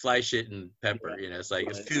fly shit and pepper, it's like,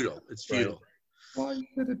 it's futile. It's futile. Fly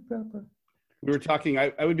shit and pepper. We were talking,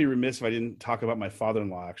 I would be remiss if I didn't talk about my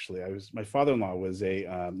father-in-law, actually. My father-in-law was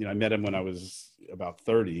I met him when I was about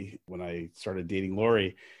 30, when I started dating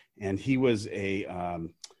Lori, and he was a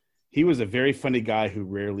very funny guy who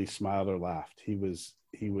rarely smiled or laughed. He was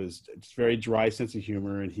just very dry sense of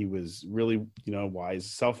humor, and he was really, wise,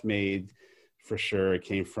 self-made for sure. It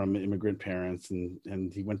came from immigrant parents,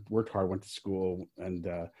 and he worked hard, went to school, and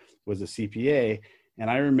was a CPA.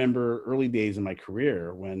 And I remember early days in my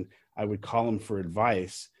career when I would call him for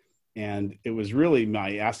advice, and it was really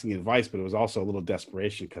my asking advice, but it was also a little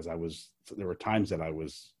desperation because there were times that I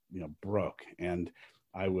was, broke, and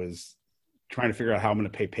I was trying to figure out how I'm going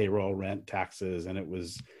to pay payroll, rent, taxes. And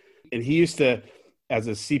he used to, as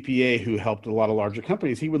a CPA who helped a lot of larger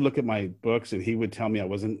companies, he would look at my books and he would tell me I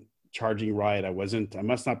wasn't charging right. I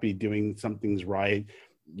must not be doing some things right.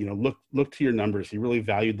 Look to your numbers. He really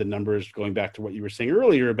valued the numbers, going back to what you were saying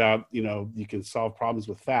earlier about, you can solve problems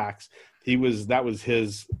with facts. That was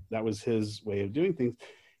his way of doing things.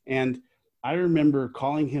 And I remember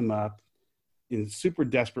calling him up in super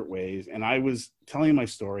desperate ways, and I was telling him my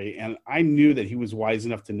story, and I knew that he was wise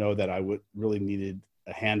enough to know that I really needed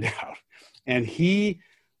a handout. And in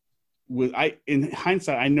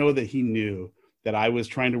hindsight, I know that he knew that I was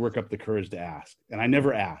trying to work up the courage to ask, and I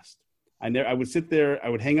never asked. I would sit there, I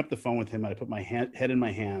would hang up the phone with him, I'd put my head in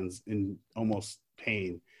my hands in almost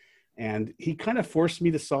pain. And he kind of forced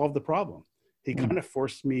me to solve the problem. He kind of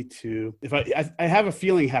forced me to, if I have a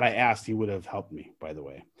feeling had I asked, he would have helped me, by the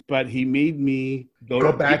way. But he made me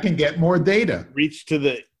go back and get more data. Reach to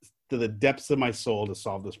the depths of my soul to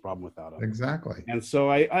solve this problem without him. Exactly. And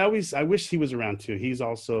so I wish he was around too. He's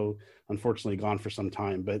also unfortunately gone for some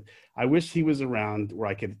time, but I wish he was around where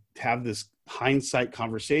I could have this hindsight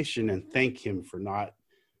conversation and thank him for not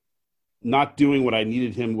doing what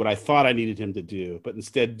I thought I needed him to do, but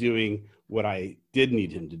instead doing what I did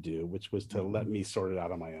need him to do, which was to let me sort it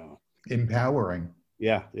out on my own. Empowering.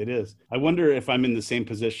 Yeah, it is. I wonder if I'm in the same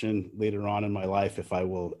position later on in my life, if I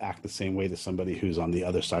will act the same way to somebody who's on the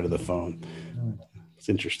other side of the phone. It's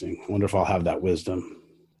interesting. I wonder if I'll have that wisdom.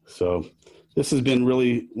 So this has been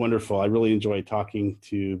really wonderful. I really enjoy talking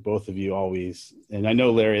to both of you always. And I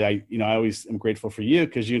know, Larry, I always am grateful for you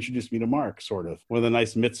because you introduced me to Mark, sort of. One of the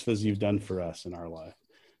nice mitzvahs you've done for us in our life.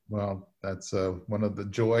 Well, that's one of the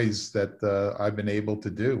joys that I've been able to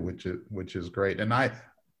do, which is great. And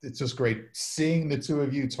it's just great seeing the two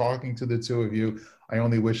of you, talking to the two of you. I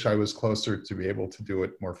only wish I was closer to be able to do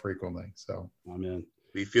it more frequently. So, amen.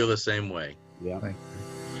 We feel the same way. Yeah. Thank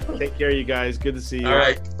you. Take care, you guys. Good to see you. All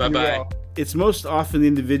right. Bye-bye. It's most often the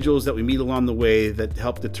individuals that we meet along the way that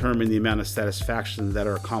help determine the amount of satisfaction that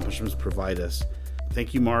our accomplishments provide us.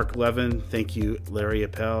 Thank you, Mark Levin. Thank you, Larry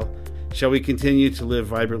Appel. Shall we continue to live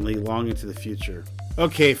vibrantly long into the future?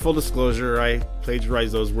 Okay, full disclosure, I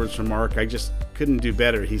plagiarized those words from Mark. I just couldn't do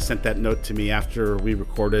better. He sent that note to me after we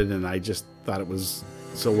recorded, and I just thought it was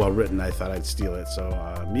so well written, I thought I'd steal it. So,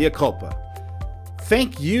 mea culpa.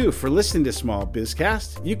 Thank you for listening to Small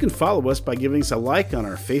Bizcast. You can follow us by giving us a like on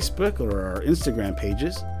our Facebook or our Instagram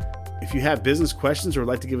pages. If you have business questions or would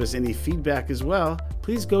like to give us any feedback as well,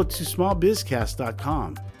 please go to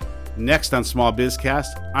smallbizcast.com. Next on Small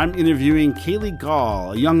Bizcast, I'm interviewing Kaylee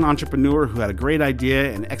Gall, a young entrepreneur who had a great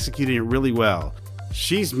idea and executed it really well.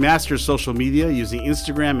 She's mastered social media using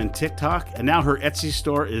Instagram and TikTok, and now her Etsy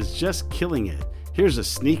store is just killing it. Here's a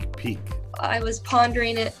sneak peek. I was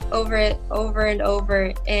pondering it over and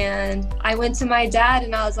over, and I went to my dad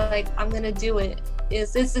and I was like, I'm gonna do it.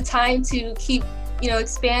 Is this the time to keep,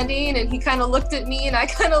 expanding? And he kind of looked at me and I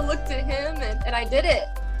kind of looked at him, and I did it.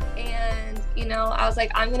 And I was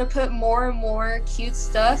like, I'm gonna put more and more cute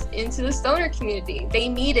stuff into the stoner community. They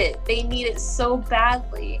need it so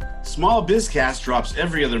badly. Small Bizcast drops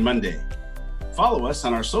every other Monday. Follow us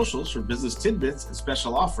on our socials for business tidbits and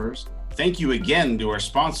special offers. Thank you again to our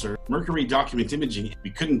sponsor, Mercury Document Imaging. We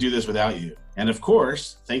couldn't do this without you. And of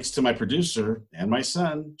course, thanks to my producer and my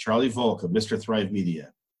son, Charlie Volk of Mr. Thrive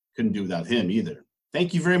Media. Couldn't do without him either.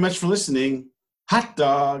 Thank you very much for listening. Hot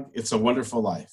dog, it's a wonderful life.